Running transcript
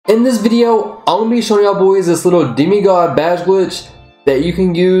In this video, I'm going to be showing y'all boys this little demigod badge glitch that you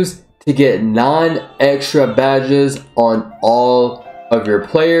can use to get 9 extra badges on all of your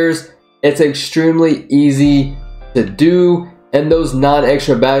players. It's extremely easy to do, and those 9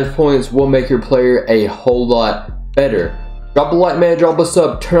 extra badge points will make your player a whole lot better. Drop a like, man, drop a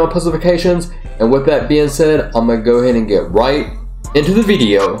sub, turn on post notifications, and with that being said, I'm going to go ahead and get right into the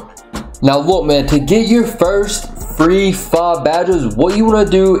video. Now look, man, to get your first free 5 badges, what you want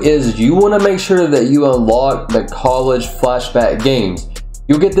to do is you want to make sure that you unlock the college flashback games.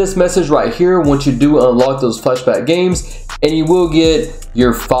 You'll get this message right here once you do unlock those flashback games, and you will get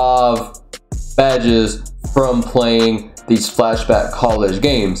your 5 badges from playing these flashback college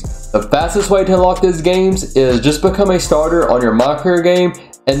games. The fastest way to unlock these games is just become a starter on your My Career game,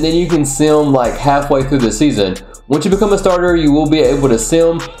 and then you can sim like halfway through the season. Once you become a starter, you will be able to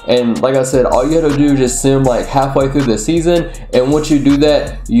sim, and like I said, all you have to do is just sim like halfway through the season, and once you do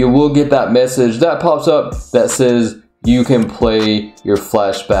that, you will get that message that pops up that says you can play your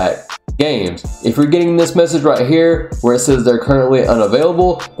flashback games. If you're getting this message right here where it says they're currently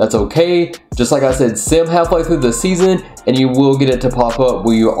unavailable, that's okay. Just like I said, sim halfway through the season and you will get it to pop up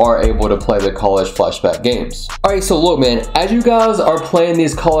where you are able to play the college flashback games. Alright, so look, man, as you guys are playing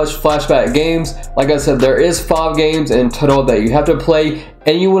these college flashback games, like I said, there is 5 games in total that you have to play,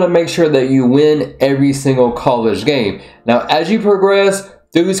 and you want to make sure that you win every single college game. Now, as you progress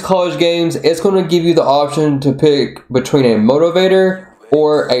through these college games, it's going to give you the option to pick between a motivator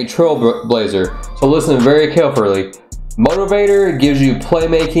or a trailblazer. So listen very carefully. Motivator gives you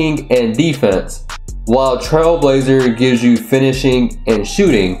playmaking and defense, while trailblazer gives you finishing and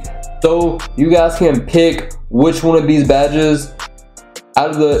shooting. So you guys can pick which one of these badges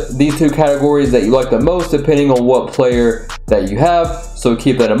out of these 2 categories that you like the most, depending on what player that you have. So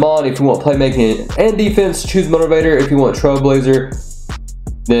keep that in mind. If you want playmaking and defense, choose motivator. If you want trailblazer,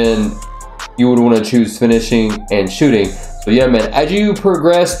 then you would want to choose finishing and shooting. So yeah, man, as you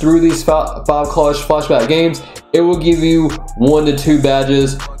progress through these 5 college flashback games, it will give you 1 to 2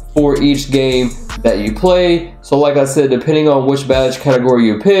 badges for each game that you play. So like I said, depending on which badge category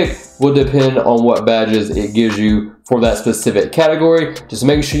you pick will depend on what badges it gives you for that specific category. Just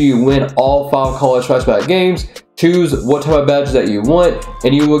make sure you win all 5 college flashback games, choose what type of badge that you want,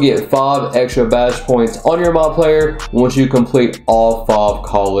 and you will get 5 extra badge points on your My Player once you complete all 5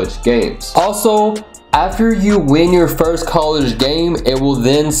 college games. Also, after you win your first college game, it will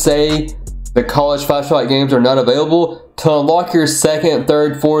then say the college flashback games are not available. To unlock your 2nd,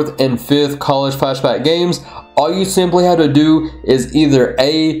 3rd, 4th, and 5th college flashback games, all you simply have to do is either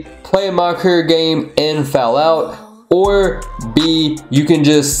A, play a My Career game and foul out, or B, you can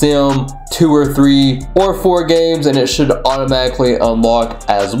just sim 2 or 3 or 4 games and it should automatically unlock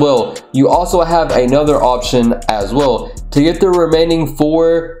as well. You also have another option as well. To get the remaining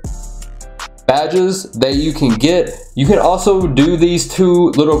 4 badges that you can get, you can also do these 2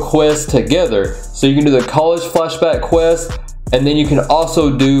 little quests together. So you can do the college flashback quest, and then you can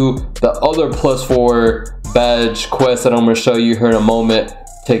also do the other +4 badge quest that I'm going to show you here in a moment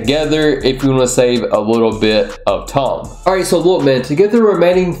together if you want to save a little bit of time. Alright, so look, man, to get the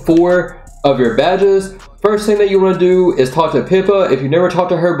remaining 4 of your badges, first thing that you want to do is talk to Pippa. If you never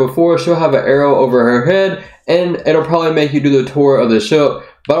talked to her before, she'll have an arrow over her head and it'll probably make you do the tour of the ship.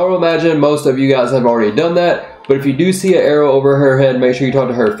 But I would imagine most of you guys have already done that. But if you do see an arrow over her head, make sure you talk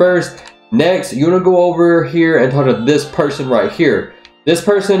to her first. Next, you want to go over here and talk to this person right here. This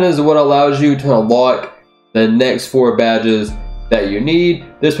person is what allows you to unlock the next 4 badges that you need.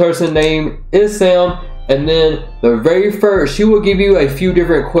 This person's name is Sam. And then the very first, she will give you a few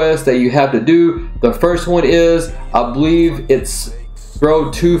different quests that you have to do. The first one is, I believe it's throw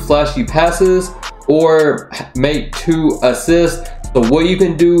 2 flashy passes or make 2 assists. So what you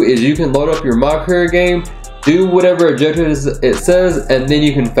can do is you can load up your My Career game, do whatever objective it says, and then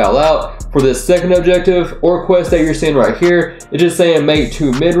you can foul out. For the second objective or quest that you're seeing right here, it's just saying make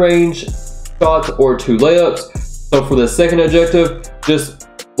 2 mid-range shots or 2 layups. So for the second objective, just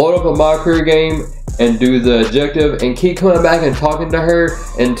load up a My Career game and do the objective and keep coming back and talking to her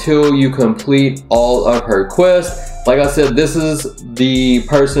until you complete all of her quests. Like I said, this is the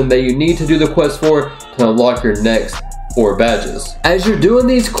person that you need to do the quest for to unlock your next 4 badges. As you're doing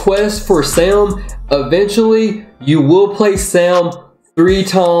these quests for Sam, eventually you will play Sam 3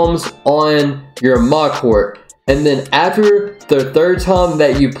 times on your My Court. And then after the 3rd time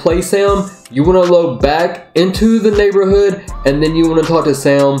that you play Sam, you want to load back into the neighborhood and then you want to talk to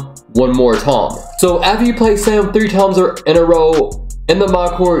Sam 1 more time. So after you play Sam 3 times in a row in the My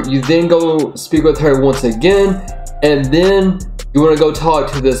Court, you then go speak with her once again, and then you want to go talk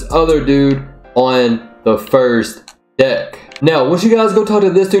to this other dude on the first deck. Now, once you guys go talk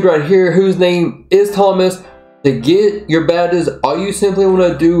to this dude right here, whose name is Thomas, to get your badges, all you simply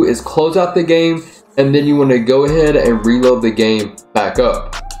want to do is close out the game, and then you want to go ahead and reload the game back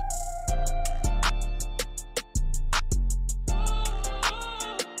up.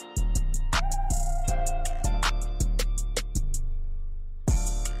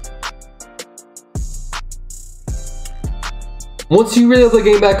 Once you reload the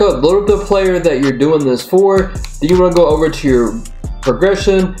game back up, load up the player that you're doing this for. Then you want to go over to your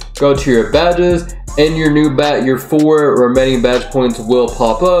progression, go to your badges, and your new your 4 remaining badge points will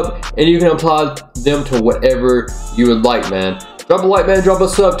pop up, and you can apply them to whatever you would like, man. Drop a like, man, drop a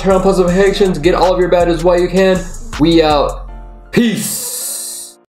sub, turn on post notifications, get all of your badges while you can. We out. Peace.